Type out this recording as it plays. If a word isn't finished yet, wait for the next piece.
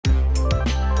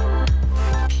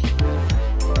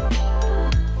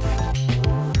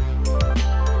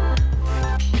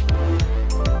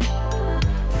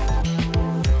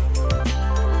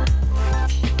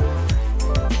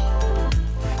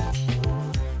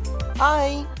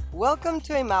Hi, welcome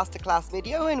to a masterclass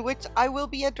video in which I will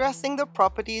be addressing the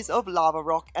properties of lava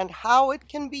rock and how it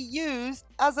can be used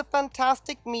as a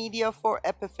fantastic media for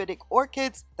epiphytic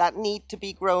orchids that need to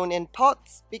be grown in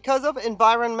pots because of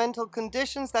environmental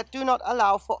conditions that do not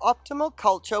allow for optimal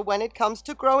culture when it comes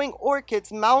to growing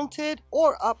orchids mounted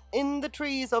or up in the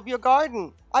trees of your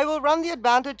garden. I will run the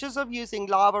advantages of using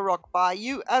lava rock by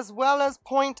you, as well as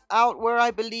point out where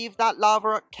I believe that lava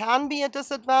rock can be a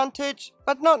disadvantage,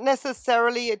 but not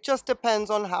necessarily. It just depends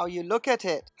on how you look at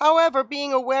it. However,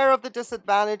 being aware of the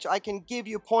disadvantage, I can give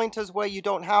you pointers where you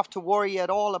don't have to worry at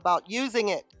all about using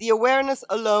it. The awareness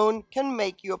alone can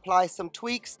make you apply some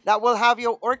tweaks that will have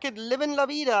your orchid living la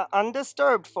vida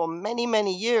undisturbed for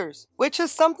many years, which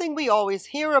is something we always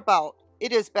hear about.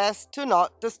 It is best to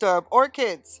not disturb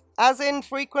orchids, as in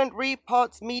frequent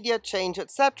repots, media change,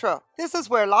 etc. This is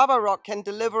where lava rock can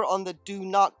deliver on the do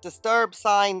not disturb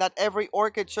sign that every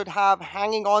orchid should have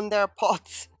hanging on their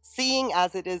pots. Seeing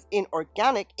as it is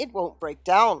inorganic, it won't break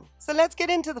down. So let's get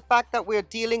into the fact that we're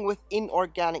dealing with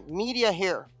inorganic media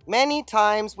here. Many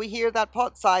times we hear that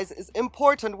pot size is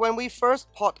important when we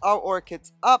first pot our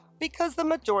orchids up because the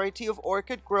majority of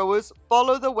orchid growers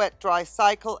follow the wet-dry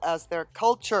cycle as their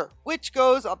culture, which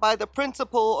goes by the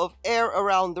principle of air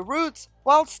around the roots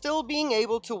while still being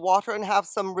able to water and have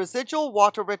some residual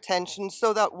water retention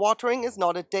so that watering is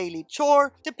not a daily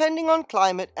chore depending on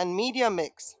climate and media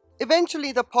mix.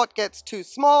 Eventually the pot gets too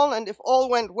small, and if all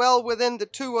went well within the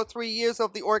 2 or 3 years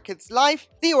of the orchid's life,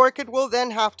 the orchid will then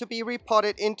have to be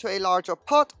repotted into a larger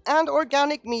pot and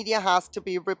organic media has to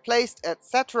be replaced,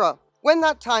 etc. When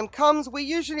that time comes, we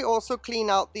usually also clean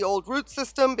out the old root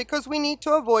system because we need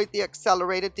to avoid the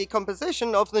accelerated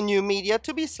decomposition of the new media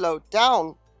to be slowed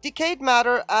down. Decayed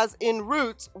matter, as in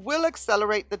roots, will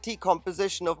accelerate the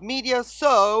decomposition of media,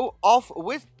 so off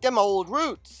with them old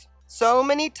roots. So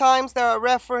many times there are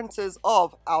references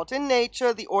of out in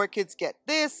nature the orchids get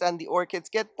this and the orchids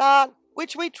get that,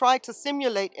 which we try to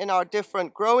simulate in our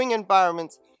different growing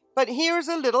environments. But here's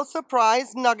a little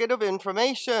surprise nugget of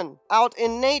information. Out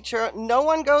in nature, no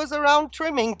one goes around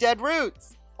trimming dead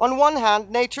roots. On one hand,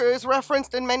 nature is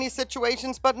referenced in many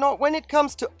situations, but not when it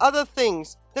comes to other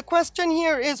things. The question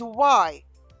here is why?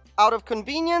 Out of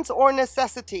convenience or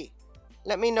necessity?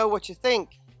 Let me know what you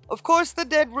think. Of course, the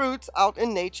dead roots out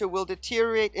in nature will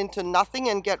deteriorate into nothing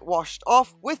and get washed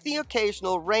off with the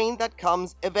occasional rain that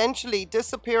comes, eventually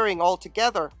disappearing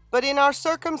altogether. But in our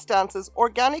circumstances,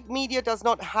 organic media does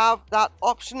not have that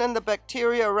option, and the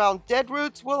bacteria around dead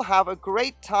roots will have a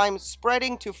great time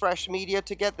spreading to fresh media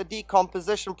to get the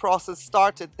decomposition process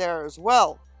started there as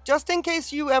well. Just in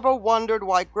case you ever wondered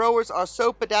why growers are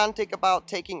so pedantic about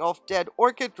taking off dead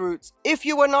orchid roots, if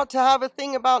you were not to have a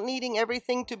thing about needing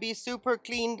everything to be super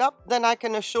cleaned up, then I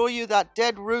can assure you that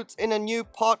dead roots in a new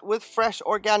pot with fresh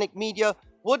organic media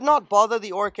would not bother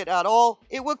the orchid at all.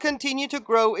 It will continue to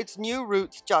grow its new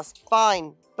roots just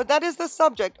fine. But that is the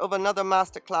subject of another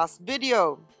masterclass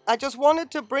video. I just wanted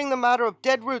to bring the matter of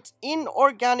dead roots in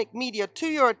organic media to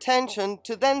your attention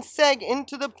to then seg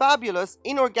into the fabulous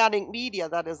inorganic media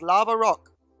that is lava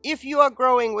rock. If you are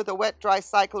growing with a wet-dry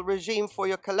cycle regime for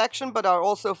your collection but are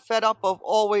also fed up of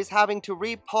always having to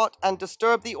repot and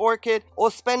disturb the orchid or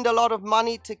spend a lot of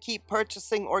money to keep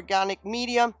purchasing organic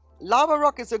media, lava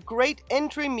rock is a great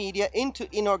entry media into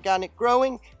inorganic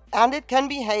growing, and it can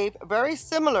behave very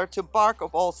similar to bark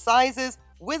of all sizes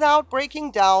without breaking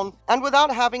down and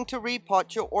without having to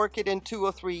repot your orchid in 2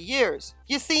 or 3 years.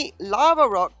 You see, lava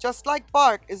rock, just like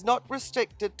bark, is not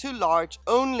restricted to large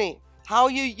only. How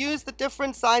you use the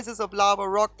different sizes of lava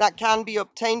rock that can be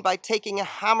obtained by taking a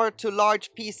hammer to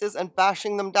large pieces and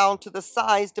bashing them down to the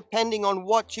size depending on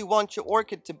what you want your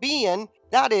orchid to be in.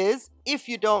 That is, if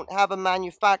you don't have a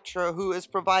manufacturer who is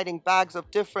providing bags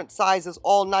of different sizes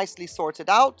all nicely sorted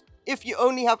out. If you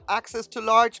only have access to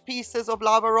large pieces of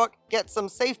lava rock, get some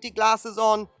safety glasses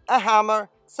on, a hammer,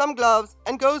 some gloves,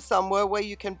 and go somewhere where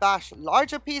you can bash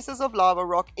larger pieces of lava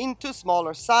rock into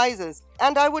smaller sizes.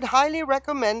 And I would highly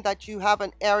recommend that you have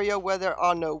an area where there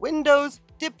are no windows,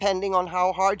 depending on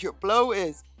how hard your blow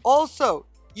is. Also,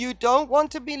 you don't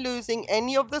want to be losing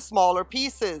any of the smaller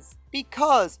pieces,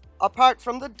 because apart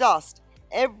from the dust,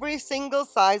 every single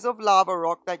size of lava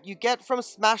rock that you get from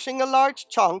smashing a large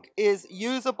chunk is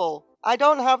usable. I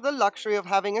don't have the luxury of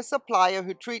having a supplier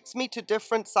who treats me to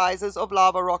different sizes of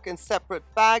lava rock in separate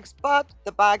bags, but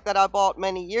the bag that I bought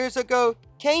many years ago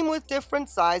came with different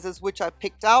sizes which I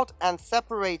picked out and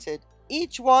separated.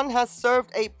 Each one has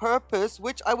served a purpose,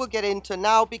 which I will get into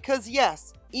now, because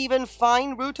yes, even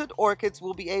fine-rooted orchids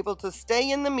will be able to stay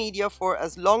in the media for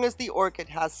as long as the orchid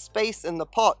has space in the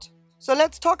pot. So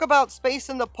let's talk about space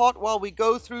in the pot while we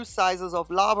go through sizes of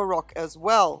lava rock as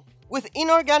well. With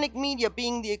inorganic media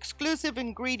being the exclusive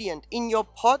ingredient in your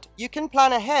pot, you can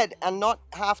plan ahead and not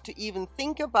have to even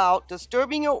think about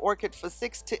disturbing your orchid for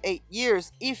 6 to 8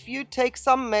 years if you take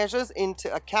some measures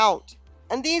into account.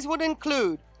 And these would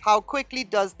include: how quickly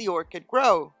does the orchid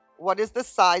grow? What is the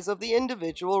size of the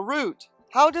individual root?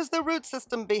 How does the root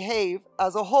system behave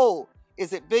as a whole?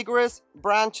 Is it vigorous,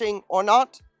 branching, or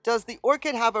not? Does the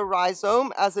orchid have a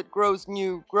rhizome as it grows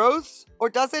new growths, or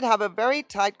does it have a very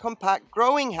tight, compact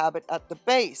growing habit at the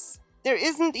base? There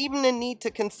isn't even a need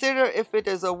to consider if it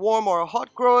is a warm or a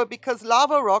hot grower, because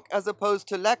lava rock, as opposed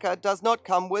to leca, does not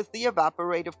come with the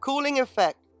evaporative cooling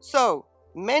effect. So,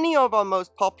 many of our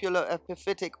most popular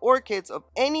epiphytic orchids of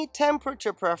any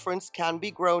temperature preference can be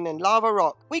grown in lava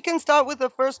rock. We can start with the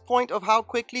first point of how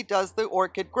quickly does the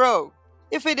orchid grow.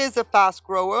 If it is a fast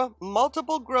grower,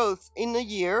 multiple growths in a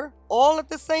year, all at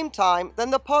the same time, then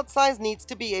the pot size needs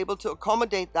to be able to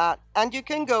accommodate that, and you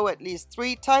can go at least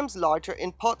 3 times larger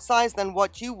in pot size than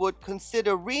what you would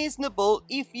consider reasonable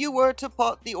if you were to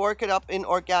pot the orchid up in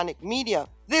organic media.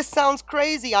 This sounds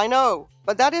crazy, I know,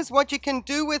 but that is what you can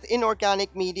do with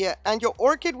inorganic media, and your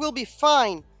orchid will be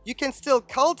fine. You can still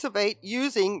cultivate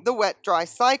using the wet-dry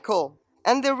cycle.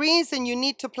 And the reason you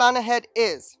need to plan ahead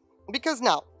is because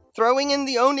now, throwing in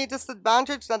the only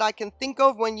disadvantage that I can think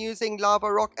of when using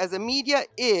lava rock as a media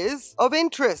is of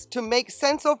interest to make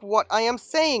sense of what I am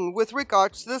saying with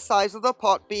regards to the size of the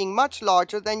pot being much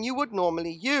larger than you would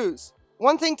normally use.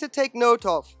 One thing to take note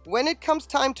of: when it comes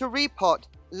time to repot,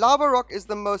 lava rock is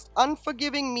the most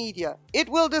unforgiving media. It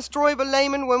will destroy the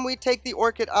layman when we take the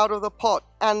orchid out of the pot.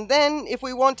 And then, if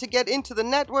we want to get into the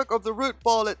network of the root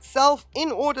ball itself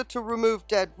in order to remove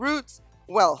dead roots,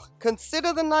 well,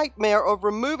 consider the nightmare of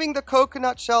removing the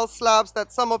coconut shell slabs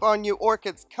that some of our new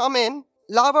orchids come in.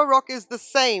 Lava rock is the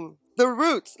same. The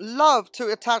roots love to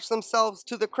attach themselves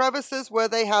to the crevices where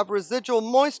they have residual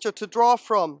moisture to draw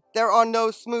from. There are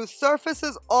no smooth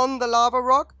surfaces on the lava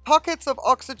rock, pockets of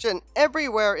oxygen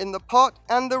everywhere in the pot,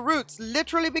 and the roots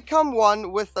literally become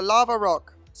one with the lava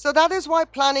rock. So that is why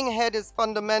planning ahead is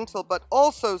fundamental, but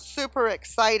also super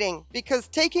exciting, because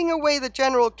taking away the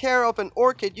general care of an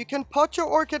orchid, you can pot your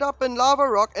orchid up in lava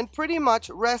rock and pretty much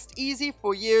rest easy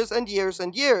for years and years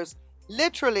and years.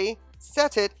 Literally,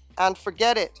 set it and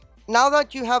forget it. Now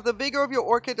that you have the vigor of your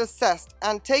orchid assessed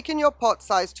and taken your pot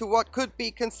size to what could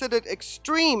be considered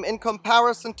extreme in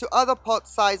comparison to other pot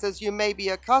sizes you may be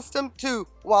accustomed to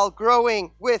while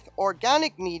growing with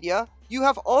organic media, you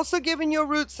have also given your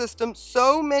root system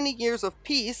so many years of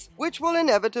peace, which will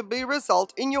inevitably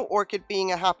result in your orchid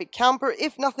being a happy camper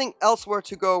if nothing else were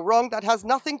to go wrong that has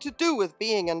nothing to do with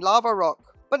being in lava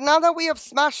rock. But now that we have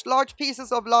smashed large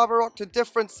pieces of lava rock to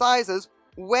different sizes,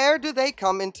 where do they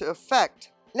come into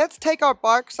effect? Let's take our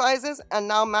bark sizes and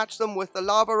now match them with the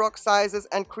lava rock sizes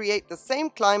and create the same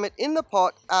climate in the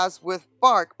pot as with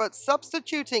bark, but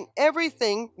substituting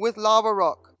everything with lava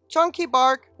rock. Chunky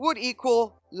bark would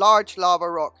equal large lava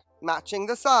rock, matching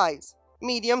the size.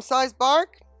 Medium-sized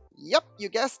bark? Yep, you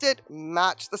guessed it,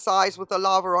 match the size with a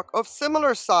lava rock of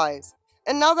similar size.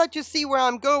 And now that you see where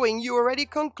I'm going, you already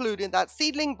concluded that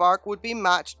seedling bark would be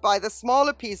matched by the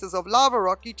smaller pieces of lava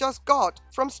rock you just got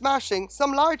from smashing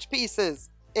some large pieces.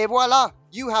 Et voila,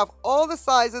 you have all the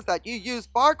sizes that you use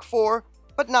bark for,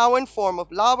 but now in form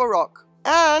of lava rock.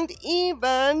 And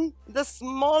even the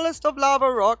smallest of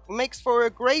lava rock makes for a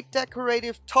great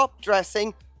decorative top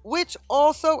dressing, which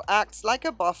also acts like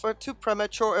a buffer to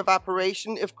premature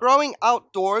evaporation if growing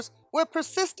outdoors where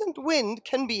persistent wind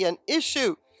can be an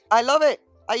issue. I love it.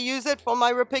 I use it for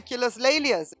my Rapiculus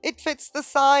Lalias. It fits the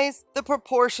size, the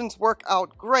proportions work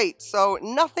out great, so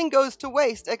nothing goes to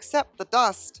waste except the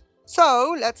dust.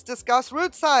 So let's discuss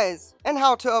root size and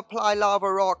how to apply lava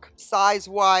rock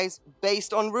size-wise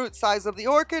based on root size of the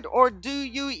orchid, or do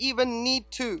you even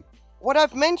need to? What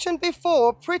I've mentioned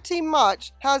before pretty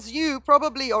much has you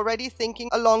probably already thinking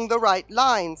along the right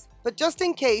lines. But just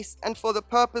in case, and for the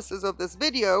purposes of this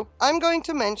video, I'm going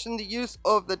to mention the use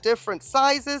of the different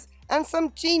sizes and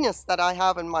some genius that I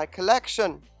have in my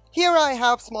collection. Here I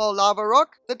have small lava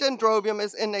rock. The dendrobium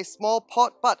is in a small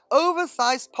pot, but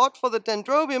oversized pot for the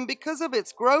dendrobium because of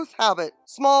its growth habit.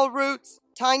 Small roots,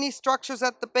 tiny structures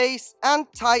at the base, and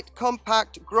tight,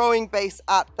 compact growing base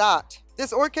at that.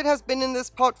 This orchid has been in this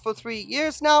pot for 3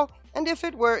 years now, and if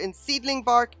it were in seedling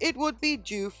bark, it would be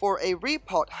due for a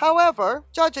repot. However,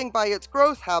 judging by its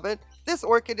growth habit, this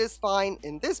orchid is fine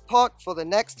in this pot for the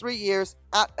next 3 years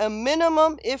at a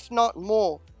minimum, if not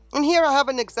more. And here I have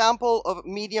an example of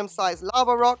medium-sized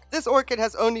lava rock. This orchid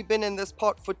has only been in this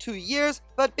pot for 2 years,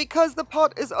 but because the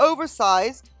pot is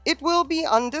oversized, it will be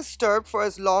undisturbed for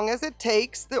as long as it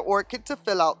takes the orchid to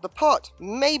fill out the pot.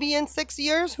 Maybe in 6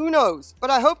 years, who knows? But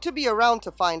I hope to be around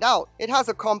to find out. It has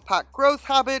a compact growth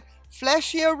habit,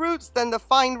 fleshier roots than the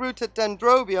fine-rooted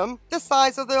dendrobium. The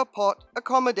size of the pot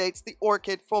accommodates the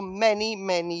orchid for many,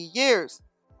 many years.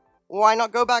 Why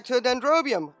not go back to a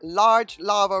dendrobium? Large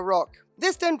lava rock.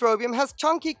 This dendrobium has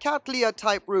chunky cattleya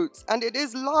type roots and it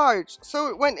is large, so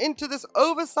it went into this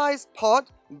oversized pot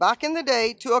back in the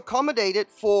day to accommodate it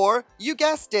for, you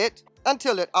guessed it,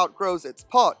 until it outgrows its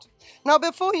pot. Now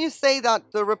before you say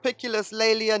that the Rapiculus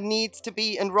laelia needs to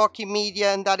be in rocky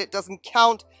media and that it doesn't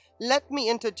count, let me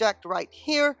interject right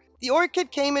here. The orchid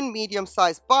came in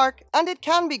medium-sized bark and it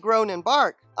can be grown in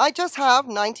bark. I just have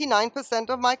 99%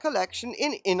 of my collection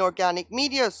in inorganic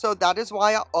media, so that is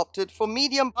why I opted for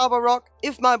medium lava rock.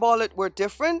 If my wallet were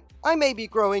different, I may be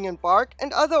growing in bark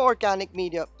and other organic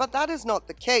media, but that is not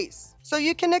the case. So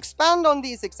you can expand on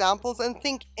these examples and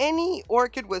think any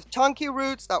orchid with chunky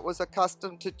roots that was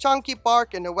accustomed to chunky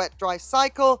bark in a wet-dry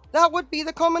cycle, that would be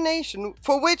the combination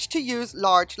for which to use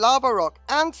large lava rock,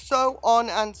 and so on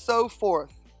and so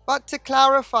forth. But to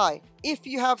clarify, if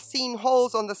you have seen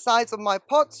holes on the sides of my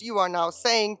pots, you are now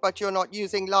saying, but you're not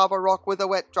using lava rock with a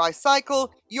wet-dry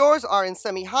cycle. Yours are in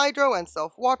semi-hydro and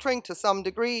self-watering to some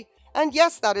degree. And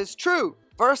yes, that is true.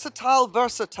 Versatile,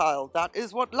 that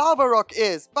is what lava rock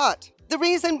is. But the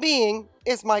reason being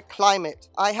is my climate.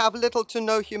 I have little to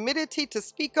no humidity to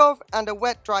speak of, and a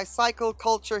wet-dry cycle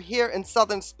culture here in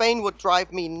southern Spain would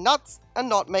drive me nuts and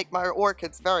not make my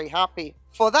orchids very happy.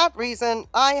 For that reason,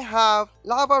 I have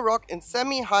lava rock in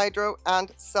semi-hydro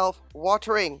and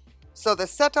self-watering. So the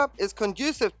setup is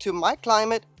conducive to my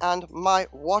climate and my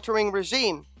watering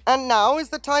regime. And now is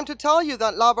the time to tell you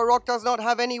that lava rock does not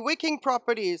have any wicking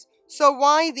properties. So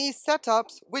why these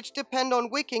setups which depend on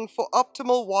wicking for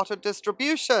optimal water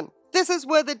distribution? This is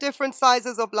where the different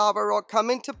sizes of lava rock come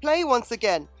into play once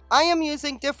again. I am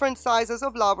using different sizes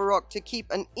of lava rock to keep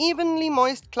an evenly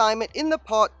moist climate in the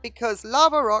pot because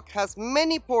lava rock has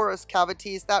many porous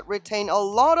cavities that retain a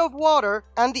lot of water,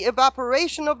 and the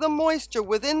evaporation of the moisture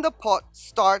within the pot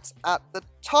starts at the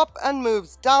top and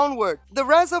moves downward. The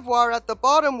reservoir at the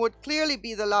bottom would clearly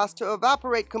be the last to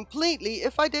evaporate completely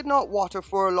if I did not water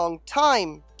for a long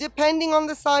time. Depending on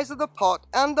the size of the pot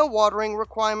and the watering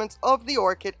requirements of the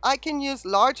orchid, I can use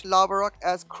large lava rock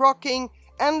as crocking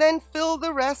and then fill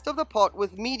the rest of the pot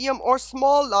with medium or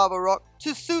small lava rock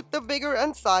to suit the vigor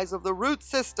and size of the root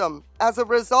system. As a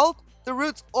result, the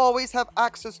roots always have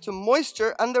access to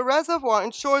moisture and the reservoir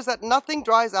ensures that nothing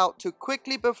dries out too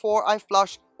quickly before I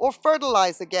flush or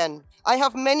fertilize again. I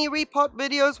have many repot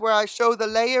videos where I show the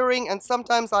layering, and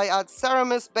sometimes I add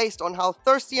ceramus based on how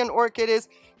thirsty an orchid is,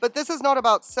 but this is not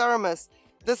about ceramus.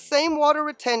 The same water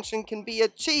retention can be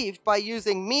achieved by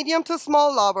using medium to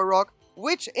small lava rock,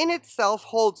 which in itself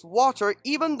holds water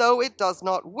even though it does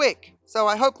not wick. So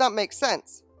I hope that makes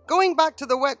sense. Going back to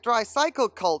the wet-dry cycle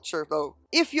culture though,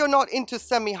 if you're not into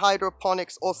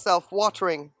semi-hydroponics or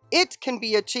self-watering, it can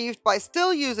be achieved by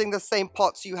still using the same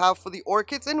pots you have for the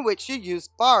orchids in which you used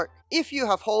bark. If you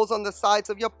have holes on the sides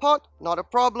of your pot, not a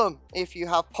problem. If you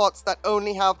have pots that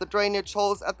only have the drainage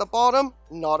holes at the bottom,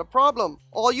 not a problem.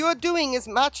 All you are doing is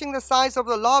matching the size of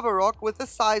the lava rock with the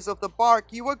size of the bark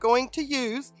you are going to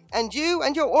use, and you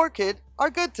and your orchid are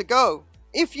good to go.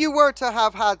 If you were to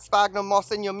have had sphagnum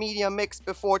moss in your media mix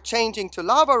before changing to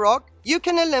lava rock, you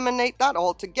can eliminate that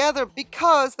altogether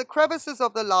because the crevices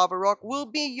of the lava rock will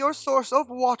be your source of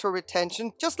water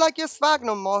retention, just like your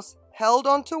sphagnum moss held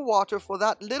onto water for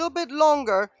that little bit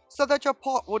longer so that your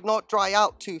pot would not dry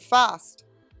out too fast.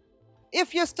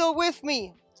 If you're still with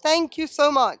me, thank you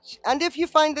so much. And if you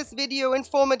find this video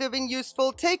informative and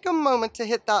useful, take a moment to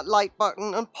hit that like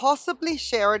button and possibly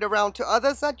share it around to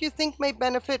others that you think may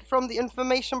benefit from the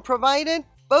information provided.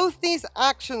 Both these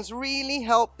actions really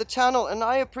help the channel and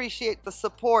I appreciate the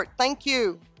support. Thank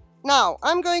you. Now,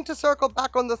 I'm going to circle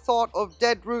back on the thought of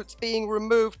dead roots being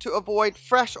removed to avoid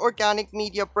fresh organic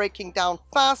media breaking down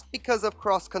fast because of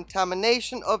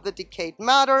cross-contamination of the decayed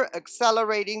matter,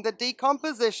 accelerating the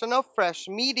decomposition of fresh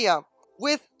media.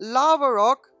 With lava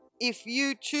rock, if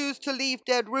you choose to leave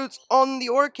dead roots on the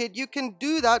orchid, you can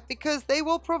do that because they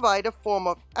will provide a form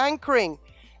of anchoring.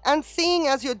 And seeing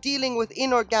as you're dealing with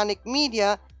inorganic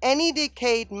media, any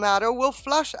decayed matter will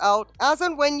flush out as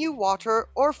and when you water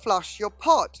or flush your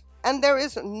pot. And there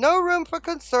is no room for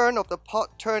concern of the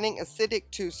pot turning acidic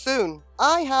too soon.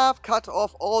 I have cut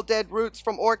off all dead roots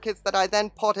from orchids that I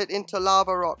then potted into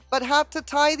lava rock, but had to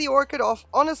tie the orchid off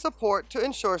on a support to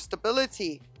ensure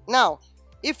stability. Now,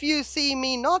 If you see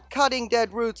me not cutting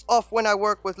dead roots off when I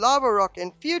work with lava rock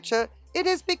in future, it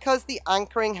is because the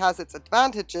anchoring has its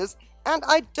advantages and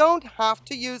I don't have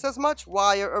to use as much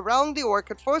wire around the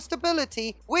orchid for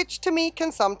stability, which to me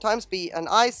can sometimes be an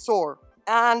eyesore.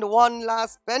 And one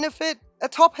last benefit, a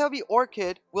top-heavy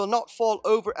orchid will not fall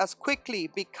over as quickly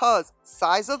because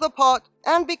size of the pot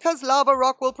and because lava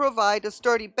rock will provide a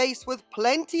sturdy base with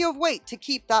plenty of weight to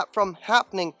keep that from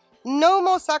happening. No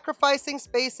more sacrificing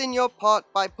space in your pot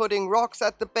by putting rocks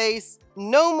at the base.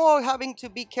 No more having to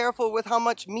be careful with how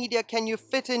much media can you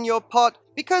fit in your pot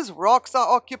because rocks are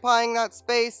occupying that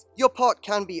space. Your pot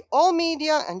can be all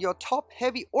media and your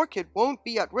top-heavy orchid won't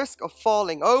be at risk of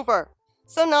falling over.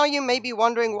 So now you may be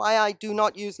wondering why I do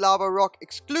not use lava rock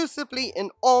exclusively in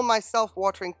all my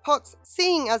self-watering pots,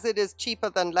 seeing as it is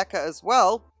cheaper than leca as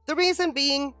well. The reason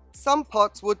being, some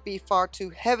pots would be far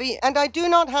too heavy and I do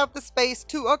not have the space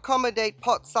to accommodate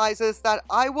pot sizes that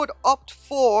I would opt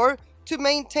for to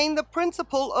maintain the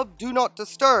principle of do not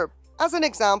disturb. As an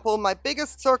example, my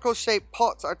biggest circle-shaped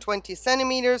pots are 20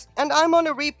 centimeters and I'm on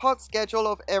a repot schedule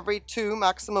of every 2,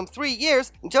 maximum 3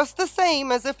 years, just the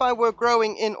same as if I were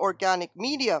growing in organic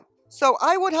media. So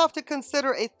I would have to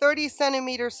consider a 30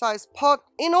 centimeter size pot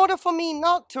in order for me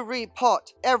not to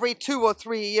repot every 2 or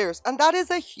 3 years. And that is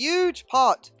a huge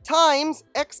pot times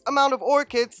X amount of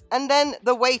orchids and then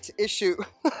the weight issue.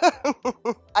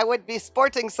 I would be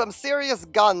sporting some serious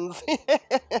guns.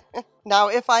 Now,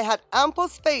 if I had ample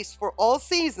space for all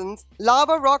seasons,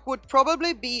 lava rock would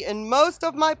probably be in most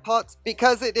of my pots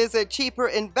because it is a cheaper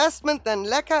investment than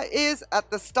leca is at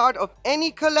the start of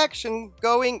any collection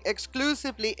going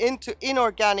exclusively into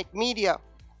inorganic media.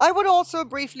 I would also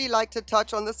briefly like to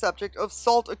touch on the subject of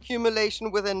salt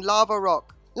accumulation within lava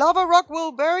rock. Lava rock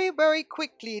will very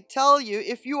quickly tell you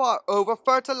if you are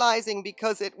over-fertilizing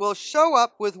because it will show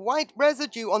up with white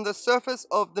residue on the surface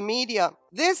of the media.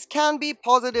 This can be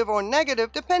positive or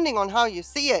negative depending on how you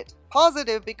see it.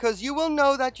 Positive because you will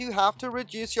know that you have to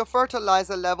reduce your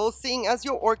fertilizer levels seeing as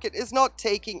your orchid is not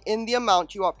taking in the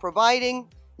amount you are providing.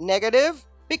 Negative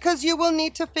because you will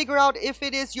need to figure out if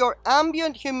it is your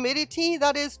ambient humidity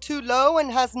that is too low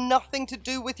and has nothing to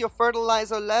do with your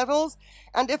fertilizer levels,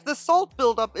 and if the salt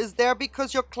buildup is there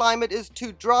because your climate is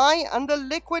too dry and the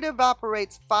liquid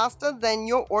evaporates faster than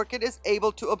your orchid is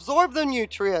able to absorb the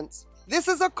nutrients. This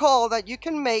is a call that you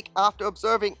can make after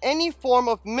observing any form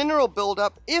of mineral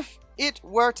buildup if it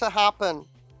were to happen.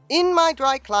 In my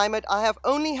dry climate, I have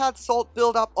only had salt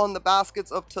buildup on the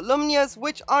baskets of tolumnias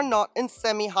which are not in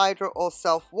semi-hydro or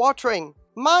self-watering.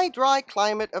 My dry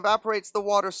climate evaporates the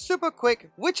water super quick,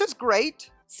 which is great,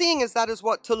 seeing as that is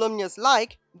what tolumnias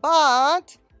like,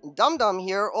 but Dum Dum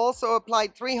here also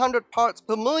applied 300 parts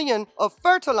per million of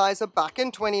fertilizer back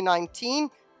in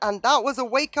 2019, and that was a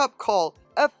wake-up call,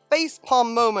 a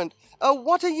facepalm moment, a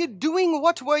what are you doing,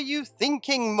 what were you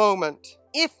thinking moment.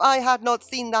 If I had not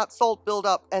seen that salt build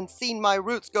up and seen my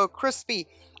roots go crispy,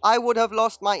 I would have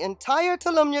lost my entire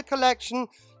tolumnia collection,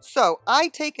 so I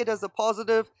take it as a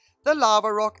positive. The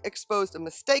lava rock exposed a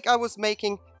mistake I was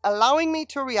making, allowing me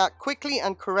to react quickly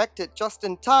and correct it just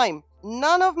in time.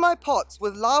 None of my pots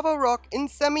with lava rock in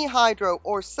semi-hydro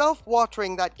or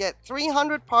self-watering that get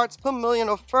 300 parts per million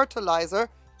of fertilizer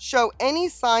show any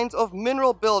signs of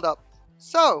mineral buildup.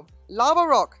 So, lava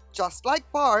rock, just like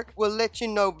bark, will let you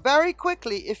know very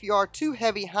quickly if you are too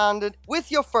heavy-handed with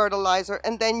your fertilizer,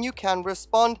 and then you can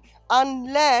respond,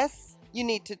 unless you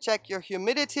need to check your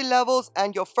humidity levels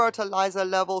and your fertilizer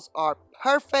levels are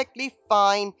perfectly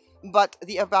fine, but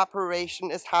the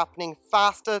evaporation is happening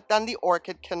faster than the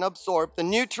orchid can absorb the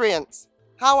nutrients.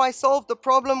 How I solved the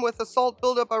problem with the salt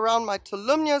buildup around my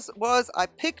tolumnias was I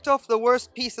picked off the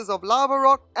worst pieces of lava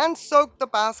rock and soaked the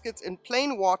baskets in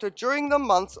plain water during the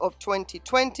months of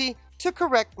 2020 to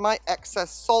correct my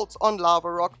excess salts on lava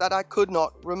rock that I could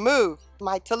not remove.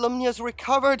 My tolumnias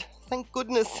recovered, thank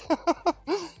goodness.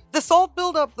 The salt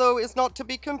buildup, though, is not to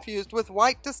be confused with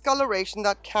white discoloration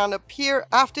that can appear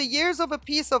after years of a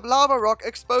piece of lava rock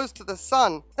exposed to the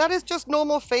sun. That is just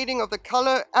normal fading of the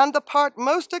color, and the part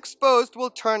most exposed will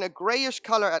turn a grayish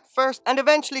color at first and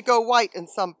eventually go white in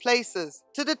some places.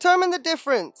 To determine the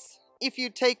difference, if you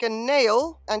take a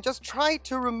nail and just try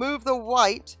to remove the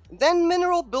white, then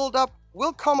mineral buildup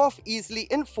will come off easily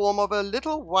in form of a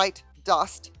little white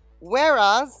dust,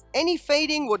 whereas any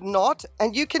fading would not,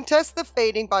 and you can test the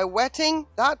fading by wetting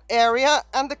that area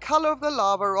and the color of the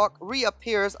lava rock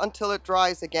reappears until it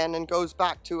dries again and goes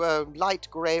back to a light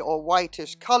gray or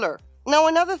whitish color. Now,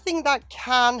 another thing that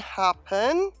can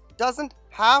happen, doesn't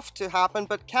have to happen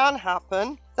but can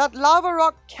happen, that lava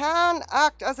rock can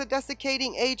act as a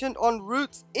desiccating agent on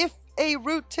roots if a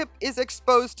root tip is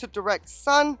exposed to direct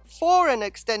sun for an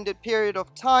extended period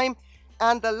of time,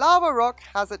 and the lava rock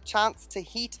has a chance to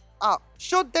heat up.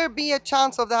 Should there be a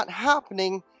chance of that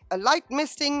happening, a light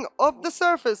misting of the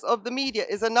surface of the media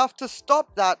is enough to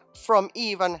stop that from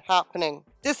even happening.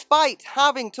 Despite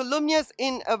having tolumias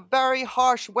in a very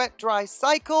harsh wet-dry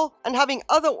cycle and having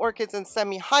other orchids in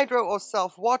semi-hydro or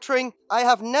self-watering, I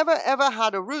have never ever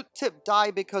had a root tip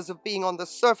die because of being on the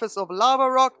surface of lava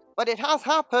rock, but it has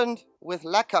happened with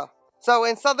leca. So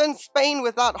in southern Spain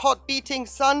with that hot beating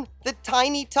sun, the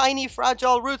tiny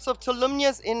fragile roots of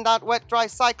tolumias in that wet-dry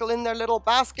cycle in their little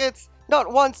baskets,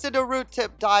 not once did a root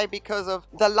tip die because of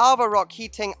the lava rock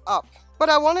heating up. But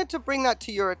I wanted to bring that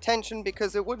to your attention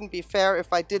because it wouldn't be fair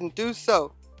if I didn't do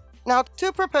so. Now,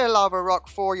 to prepare lava rock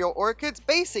for your orchids,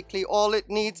 basically all it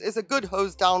needs is a good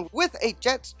hose down with a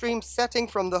jet stream setting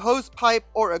from the hose pipe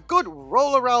or a good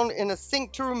roll around in a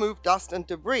sink to remove dust and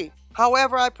debris.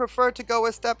 However, I prefer to go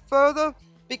a step further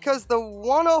because the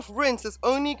one-off rinse is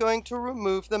only going to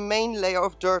remove the main layer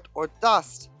of dirt or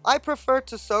dust. I prefer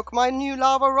to soak my new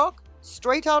lava rock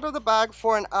straight out of the bag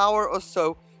for an hour or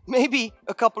so, maybe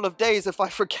a couple of days if I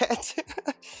forget,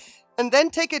 and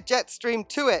then take a jet stream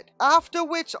to it, after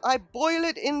which I boil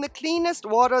it in the cleanest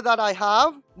water that I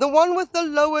have, the one with the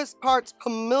lowest parts per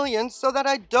million, so that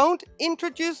I don't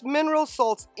introduce mineral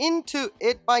salts into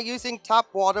it by using tap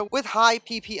water with high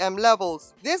ppm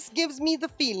levels. This gives me the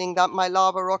feeling that my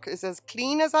lava rock is as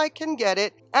clean as I can get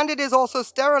it, and it is also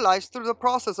sterilized through the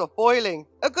process of boiling.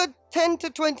 A good 10 to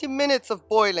 20 minutes of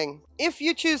boiling. If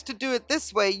you choose to do it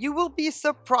this way, you will be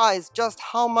surprised just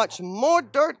how much more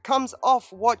dirt comes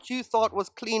off what you thought was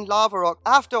clean lava rock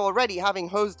after already having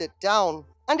hosed it down.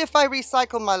 And if I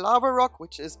recycle my lava rock,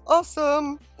 which is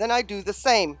awesome, then I do the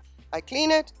same. I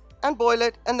clean it and boil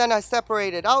it, and then I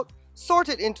separate it out, sort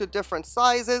it into different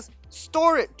sizes,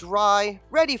 store it dry,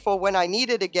 ready for when I need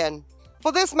it again.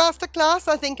 For this masterclass,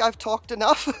 I think I've talked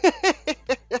enough.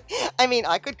 I mean,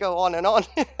 I could go on and on.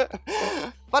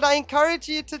 But I encourage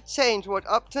you to change what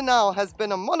up to now has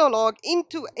been a monologue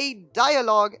into a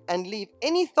dialogue and leave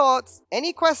any thoughts,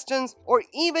 any questions, or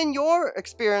even your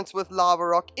experience with lava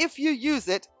rock if you use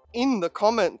it in the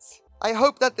comments. I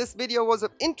hope that this video was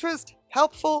of interest,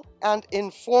 helpful, and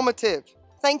informative.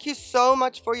 Thank you so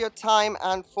much for your time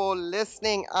and for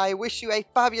listening. I wish you a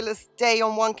fabulous day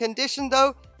on one condition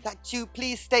though, that you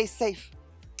please stay safe.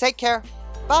 Take care.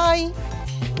 Bye.